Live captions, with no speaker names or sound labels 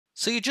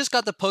So you just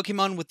got the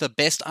Pokemon with the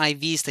best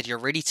IVs that you're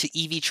ready to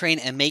EV train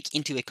and make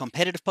into a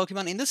competitive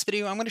Pokemon. In this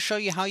video, I'm going to show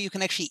you how you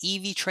can actually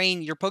EV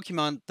train your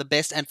Pokemon the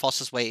best and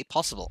fastest way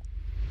possible.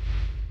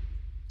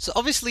 So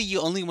obviously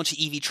you only want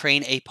to EV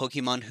train a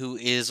Pokemon who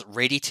is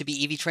ready to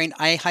be EV trained.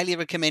 I highly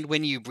recommend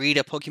when you breed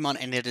a Pokemon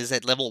and it is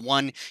at level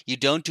 1, you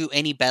don't do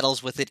any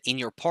battles with it in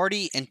your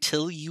party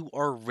until you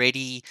are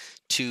ready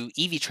to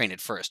EV train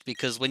it first.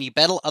 Because when you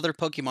battle other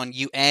Pokemon,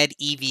 you add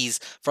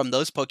EVs from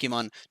those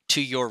Pokemon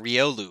to your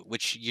Riolu,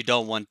 which you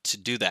don't want to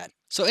do that.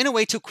 So in a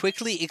way to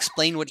quickly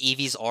explain what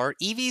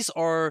EVs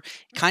are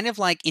kind of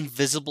like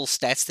invisible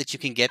stats that you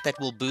can get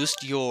that will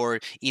boost your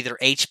either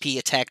HP,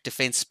 attack,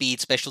 defense, speed,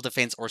 special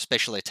defense, or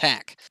special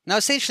attack. Now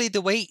essentially the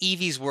way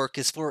EVs work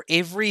is for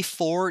every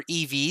 4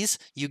 EVs,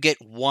 you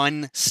get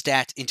 1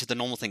 stat into the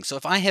normal thing. So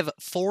if I have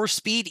 4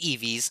 speed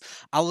EVs,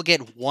 I will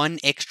get 1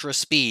 extra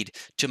speed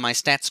to my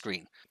stat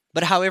screen.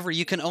 But however,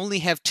 you can only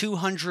have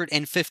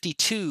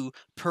 252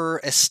 per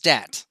a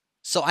stat.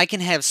 So I can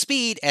have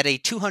speed at a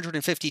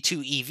 252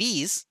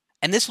 EVs,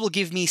 and this will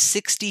give me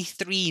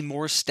 63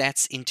 more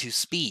stats into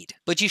speed.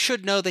 But you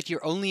should know that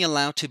you're only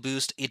allowed to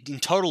boost it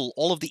in total.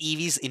 All of the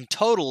EVs in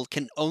total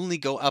can only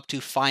go up to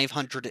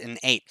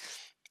 508.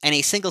 And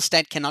a single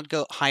stat cannot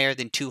go higher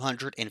than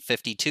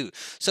 252.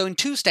 So in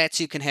 2 stats,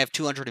 you can have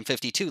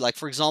 252. Like,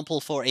 for example,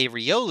 for a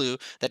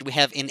Riolu that we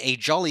have in a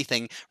Jolly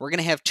thing, we're going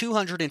to have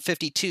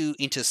 252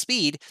 into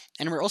speed,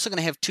 and we're also going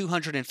to have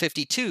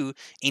 252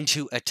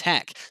 into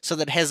attack. So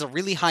that has a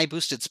really high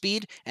boosted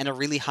speed and a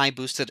really high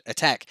boosted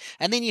attack.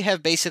 And then you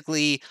have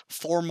basically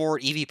 4 more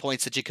EV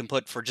points that you can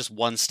put for just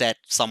 1 stat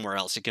somewhere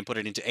else. You can put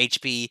it into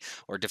HP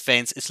or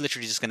defense. It's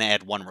literally just going to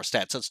add 1 more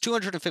stat. So it's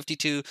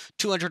 252,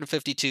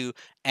 252,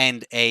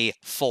 and a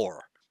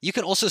 4. You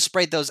can also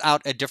spread those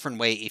out a different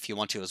way if you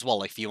want to as well,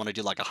 like if you want to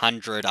do like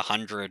 100,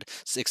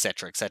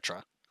 etc,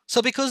 etc. So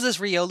because this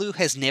Riolu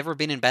has never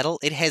been in battle,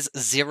 it has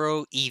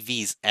 0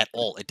 EVs at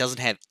all. It doesn't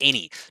have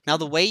any. Now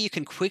the way you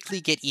can quickly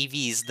get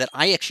EVs that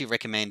I actually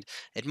recommend,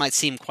 it might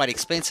seem quite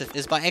expensive,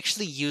 is by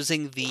actually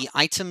using the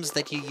items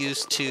that you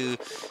use to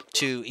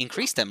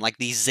increase them, like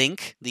the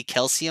zinc, the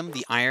calcium,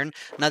 the iron.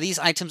 Now these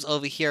items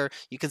over here,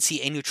 you can see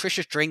a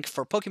nutritious drink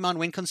for Pokemon.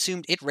 When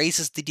consumed, it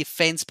raises the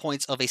defense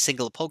points of a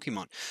single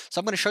Pokemon. So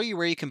I'm going to show you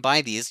where you can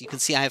buy these. You can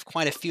see I have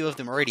quite a few of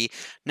them already.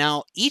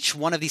 Now each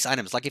one of these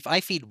items, like if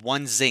I feed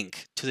 1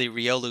 zinc to the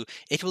Riolu,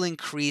 it will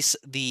increase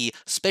the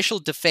special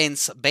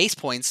defense base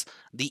points,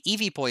 the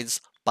EV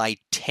points, by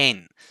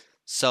 10.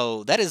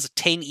 So that is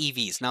 10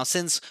 EVs. Now,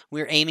 since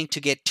we're aiming to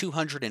get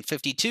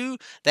 252,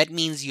 that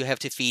means you have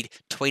to feed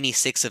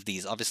 26 of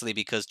these. Obviously,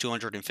 because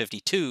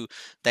 252,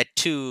 that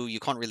 2,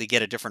 you can't really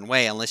get a different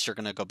way unless you're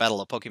going to go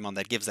battle a Pokemon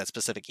that gives that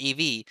specific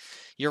EV.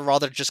 You're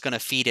rather just going to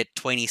feed it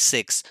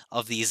 26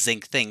 of these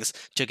zinc things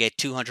to get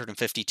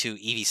 252 EV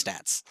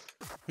stats.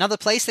 Now, the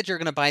place that you're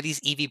going to buy these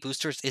EV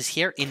boosters is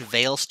here in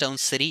Veilstone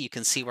City. You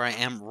can see where I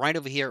am right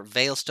over here,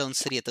 Veilstone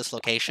City at this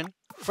location.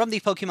 From the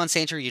Pokemon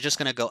Center, you're just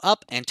going to go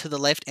up and to the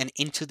left and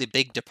into the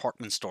big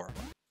department store.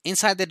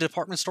 Inside the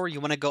department store,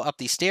 you want to go up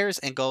these stairs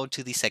and go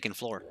to the 2nd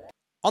floor.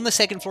 On the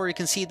 2nd floor, you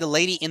can see the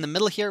lady in the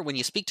middle here. When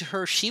you speak to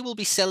her, she will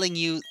be selling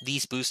you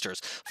these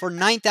boosters for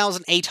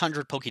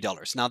 9,800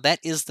 Pokédollars. Now, that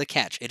is the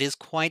catch. It is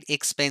quite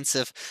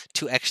expensive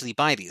to actually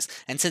buy these.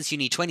 And since you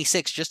need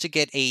 26 just to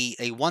get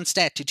a 1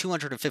 stat to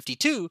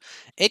 252,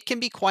 it can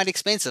be quite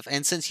expensive.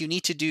 And since you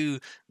need to do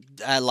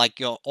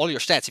all your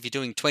stats, if you're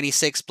doing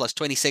 26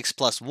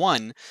 plus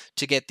 1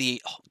 to get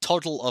the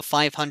total of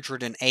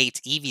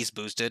 508 EVs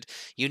boosted,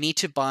 you need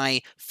to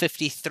buy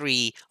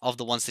 53 of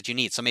the ones that you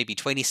need. So maybe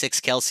 26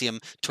 calcium,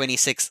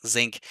 26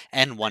 zinc,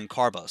 and 1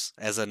 carbos,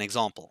 as an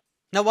example.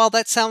 Now, while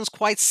that sounds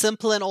quite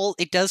simple and all,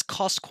 it does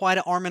cost quite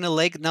an arm and a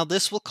leg. Now,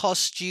 this will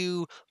cost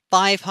you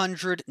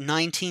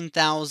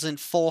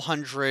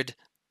 519,400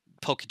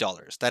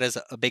 Pokédollars. That is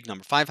a big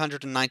number,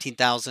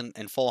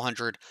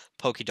 519,400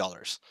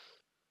 Pokédollars.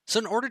 So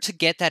in order to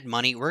get that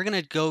money, we're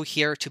going to go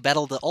here to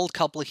battle the old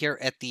couple here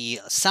at the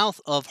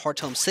south of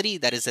Hearthome City.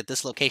 That is at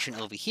this location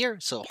over here.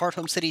 So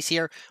Hearthome City's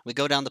here. We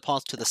go down the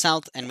path to the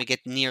south and we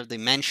get near the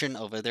mansion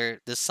over there,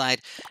 this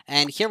side.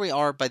 And here we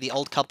are by the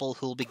old couple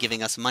who will be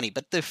giving us money.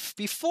 But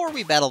before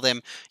we battle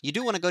them, you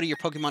do want to go to your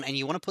Pokemon and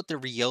you want to put the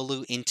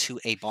Riolu into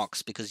a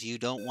box because you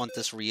don't want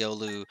this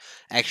Riolu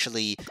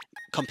actually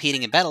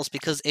competing in battles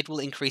because it will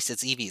increase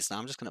its EVs. Now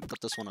I'm just going to put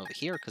this one over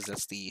here because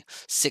that's the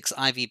 6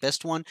 IV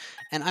best one.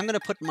 And I'm going to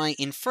put my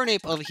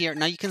Infernape over here.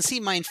 Now you can see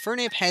my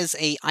Infernape has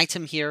a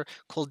item here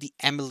called the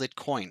Amulet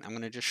Coin. I'm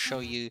going to just show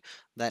you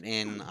that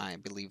in, I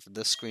believe,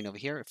 this screen over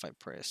here. If I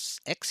press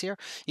X here,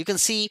 you can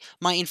see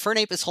my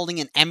Infernape is holding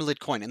an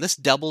Amulet Coin, and this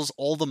doubles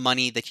all the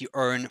money that you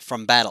earn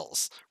from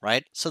battles,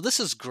 right? So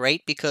this is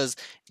great because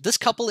this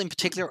couple in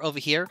particular over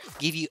here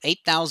give you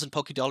 8,000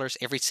 Pokédollars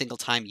every single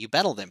time you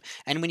battle them.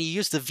 And when you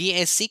use the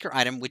VS Seeker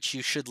item, which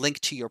you should link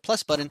to your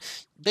plus button,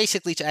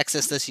 basically to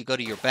access this, you go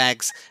to your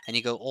bags and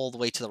you go all the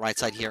way to the right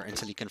side here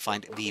until you can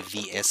find the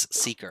VS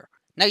Seeker.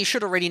 Now, you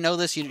should already know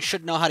this. You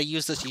should know how to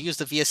use this. You use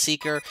the VS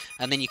Seeker,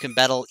 and then you can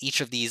battle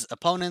each of these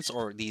opponents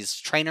or these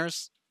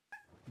trainers.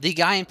 The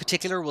guy in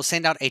particular will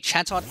send out a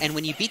chatot, and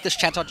when you beat this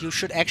chatot, you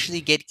should actually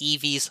get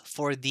EVs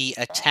for the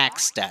attack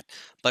stat,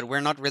 but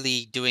we're not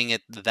really doing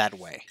it that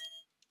way.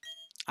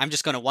 I'm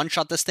just going to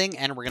one-shot this thing,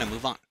 and we're going to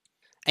move on.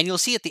 And you'll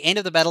see at the end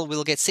of the battle,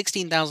 we'll get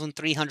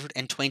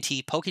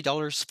 16,320 Poké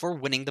Dollars for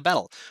winning the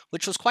battle,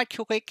 which was quite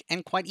quick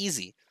and quite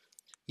easy.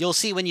 You'll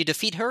see when you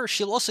defeat her,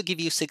 she'll also give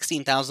you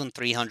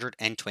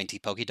 16,320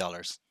 Poké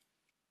Dollars.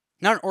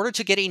 Now, in order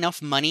to get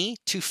enough money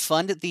to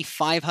fund the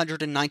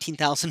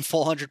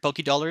 519,400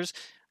 Poké Dollars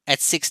at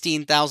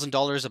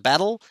 $16,000 a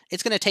battle,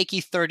 it's going to take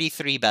you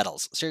 33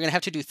 battles. So you're going to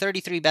have to do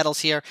 33 battles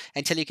here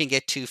until you can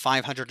get to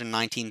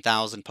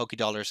 519,000 Poké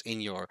Dollars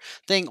in your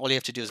thing. All you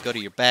have to do is go to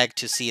your bag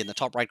to see in the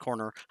top right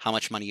corner how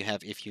much money you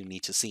have if you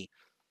need to see.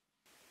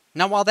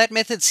 Now, while that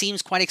method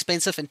seems quite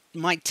expensive and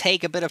might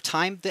take a bit of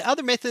time, the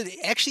other method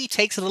actually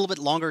takes a little bit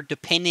longer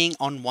depending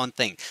on one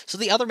thing. So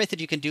the other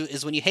method you can do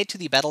is when you head to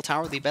the battle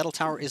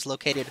tower is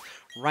located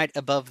right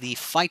above the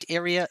fight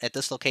area at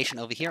this location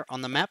over here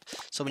on the map.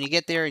 So when you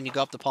get there and you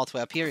go up the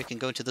pathway up here, you can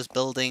go into this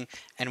building,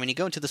 and when you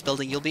go into this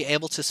building, you'll be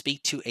able to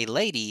speak to a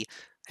lady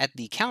at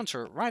the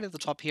counter right at the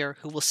top here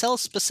who will sell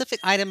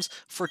specific items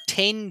for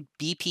 10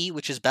 BP,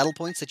 which is battle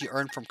points that you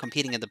earn from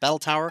competing in the battle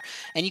tower.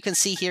 And you can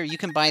see here, you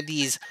can buy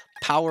these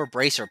power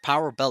bracer,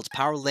 power belt,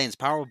 power lens,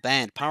 power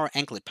band, power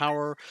anklet,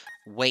 power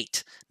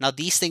weight. Now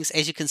these things,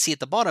 as you can see at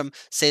the bottom,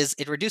 says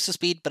it reduces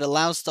speed but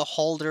allows the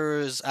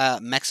holder's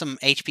maximum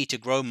HP to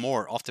grow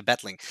more after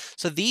battling.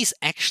 So these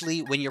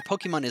actually, when your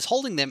Pokemon is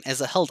holding them as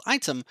a held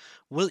item,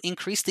 will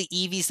increase the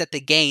EVs that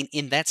they gain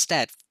in that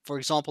stat. For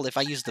example, if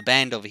I use the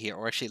band over here,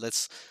 or actually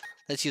let's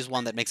use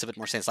one that makes a bit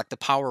more sense, like the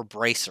power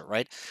bracer,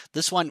 right?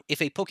 This one,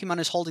 if a Pokemon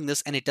is holding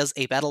this and it does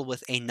a battle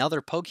with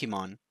another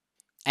Pokemon,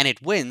 and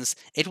it wins,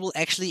 it will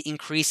actually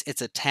increase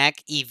its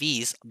attack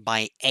EVs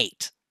by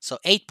 8. So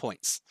 8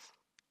 points.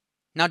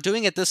 Now,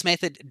 doing it this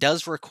method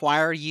does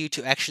require you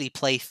to actually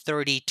play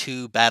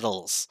 32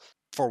 battles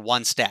for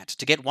one stat.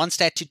 To get one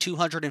stat to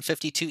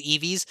 252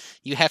 EVs,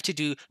 you have to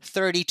do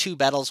 32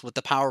 battles with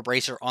the Power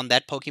Bracer on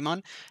that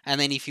Pokemon.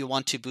 And then if you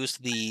want to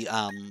boost the,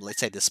 let's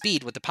say, the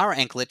speed with the Power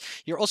Anklet,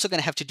 you're also going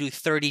to have to do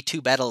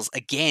 32 battles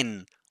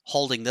again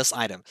holding this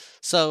item.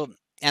 So,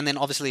 and then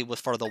obviously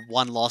for the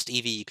one lost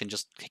EV, you can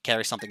just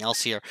carry something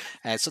else here.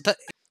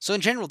 So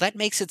in general, that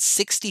makes it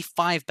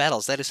 65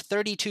 battles. That is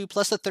 32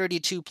 plus the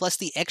 32 plus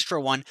the extra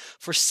one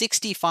for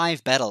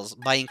 65 battles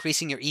by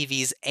increasing your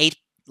EVs 8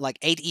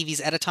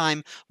 EVs at a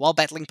time while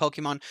battling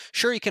Pokemon.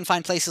 Sure, you can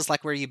find places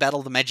like where you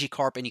battle the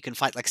Magikarp and you can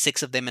fight like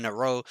 6 of them in a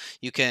row.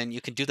 You can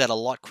do that a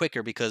lot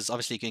quicker because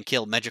obviously you can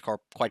kill Magikarp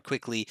quite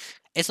quickly.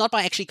 It's not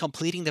by actually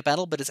completing the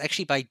battle, but it's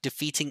actually by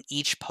defeating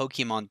each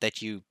Pokemon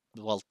that you,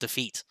 well,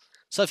 defeat.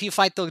 So if you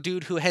fight the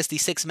dude who has the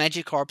 6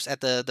 Magikarps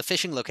at the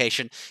fishing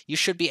location, you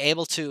should be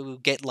able to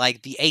get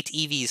like the 8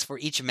 EVs for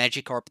each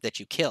Magikarp that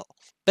you kill.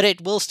 But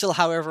it will still,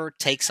 however,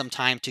 take some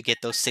time to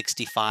get those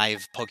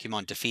 65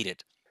 Pokemon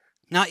defeated.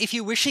 Now, if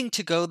you're wishing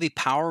to go the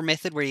power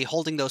method where you're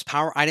holding those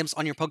power items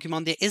on your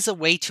Pokemon, there is a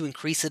way to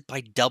increase it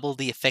by double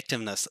the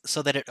effectiveness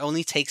so that it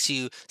only takes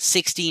you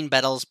 16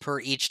 battles per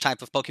each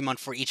type of Pokemon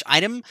for each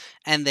item,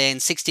 and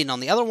then 16 on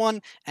the other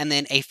one, and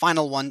then a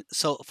final one.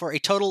 So for a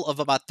total of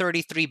about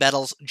 33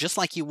 battles, just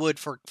like you would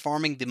for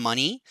farming the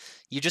money,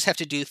 you just have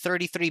to do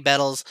 33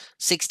 battles,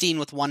 16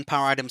 with one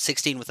power item,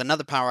 16 with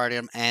another power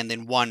item, and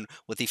then 1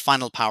 with the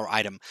final power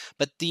item.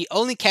 But the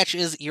only catch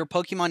is your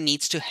Pokemon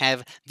needs to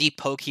have the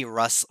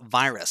Pokerus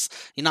virus.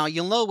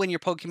 You'll know when your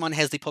Pokemon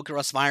has the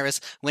Pokerus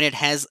virus when it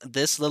has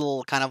this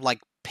little kind of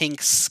like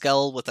pink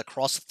skull with a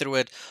cross through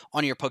it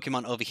on your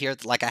Pokemon over here,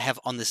 like I have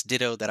on this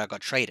Ditto that I got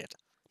traded.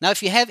 Now,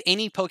 if you have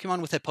any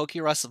Pokemon with a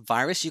Pokerus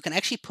virus, you can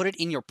actually put it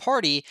in your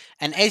party,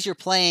 and as you're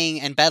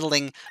playing and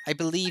battling, I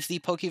believe the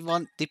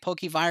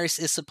Pokevirus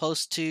is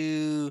supposed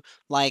to,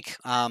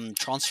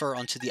 transfer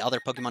onto the other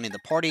Pokemon in the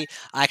party.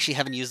 I actually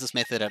haven't used this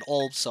method at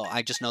all, so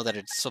I just know that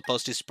it's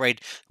supposed to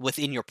spread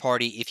within your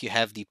party if you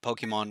have the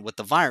Pokemon with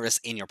the virus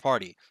in your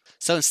party.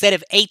 So instead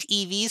of 8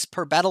 EVs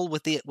per battle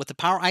with the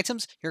power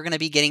items, you're going to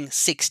be getting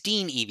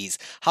 16 EVs.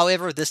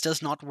 However, this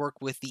does not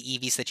work with the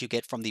EVs that you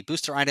get from the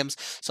booster items,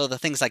 so the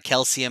things like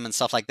Calcium and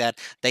stuff like that,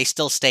 they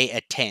still stay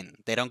at 10.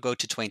 They don't go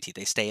to 20,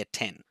 they stay at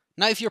 10.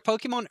 Now, if your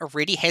Pokemon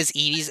already has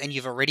EVs and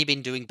you've already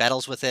been doing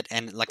battles with it,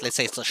 and like let's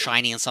say it's a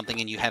shiny and something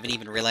and you haven't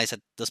even realized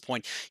at this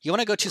point, you want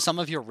to go to some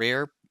of your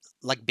rare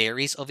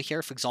berries over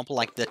here, for example,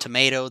 like the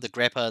tomato, the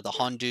grappa, the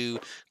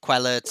hondu,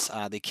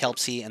 qualet, the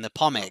kelpsie, and the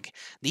pomeg.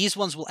 These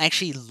ones will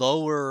actually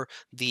lower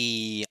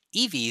the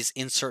EVs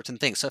in certain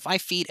things. So if I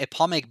feed a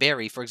pomeg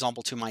berry, for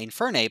example, to my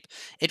Infernape,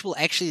 it will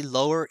actually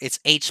lower its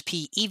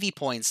HP EV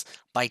points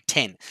by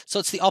 10. So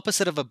it's the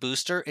opposite of a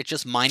booster. It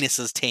just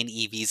minuses 10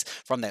 EVs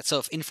from that. So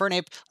if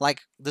Infernape,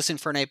 like this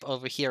Infernape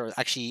over here,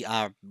 actually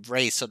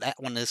raised, so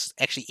that one is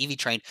actually EV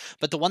trained.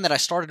 But the one that I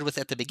started with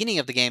at the beginning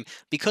of the game,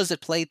 because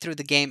it played through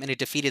the game and it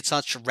defeated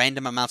such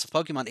random amounts of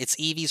Pokemon, its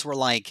EVs were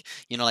like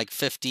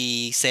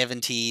 50,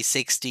 70,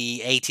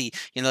 60, 80,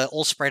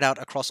 all spread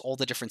out across all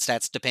the different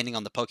stats depending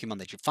on the Pokemon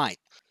that you fight.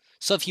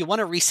 So if you want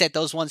to reset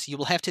those ones, you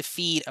will have to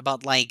feed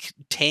about like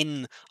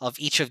 10 of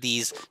each of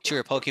these to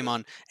your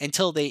Pokemon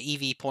until their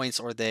EV points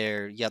or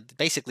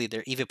basically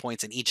their EV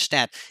points in each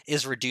stat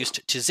is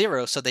reduced to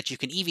 0 so that you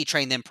can EV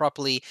train them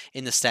properly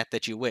in the stat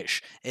that you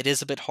wish. It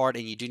is a bit hard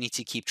and you do need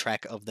to keep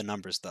track of the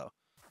numbers though.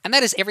 And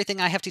that is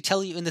everything I have to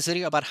tell you in this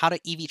video about how to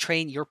EV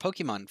train your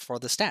Pokemon for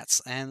the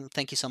stats. And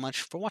thank you so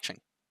much for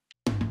watching.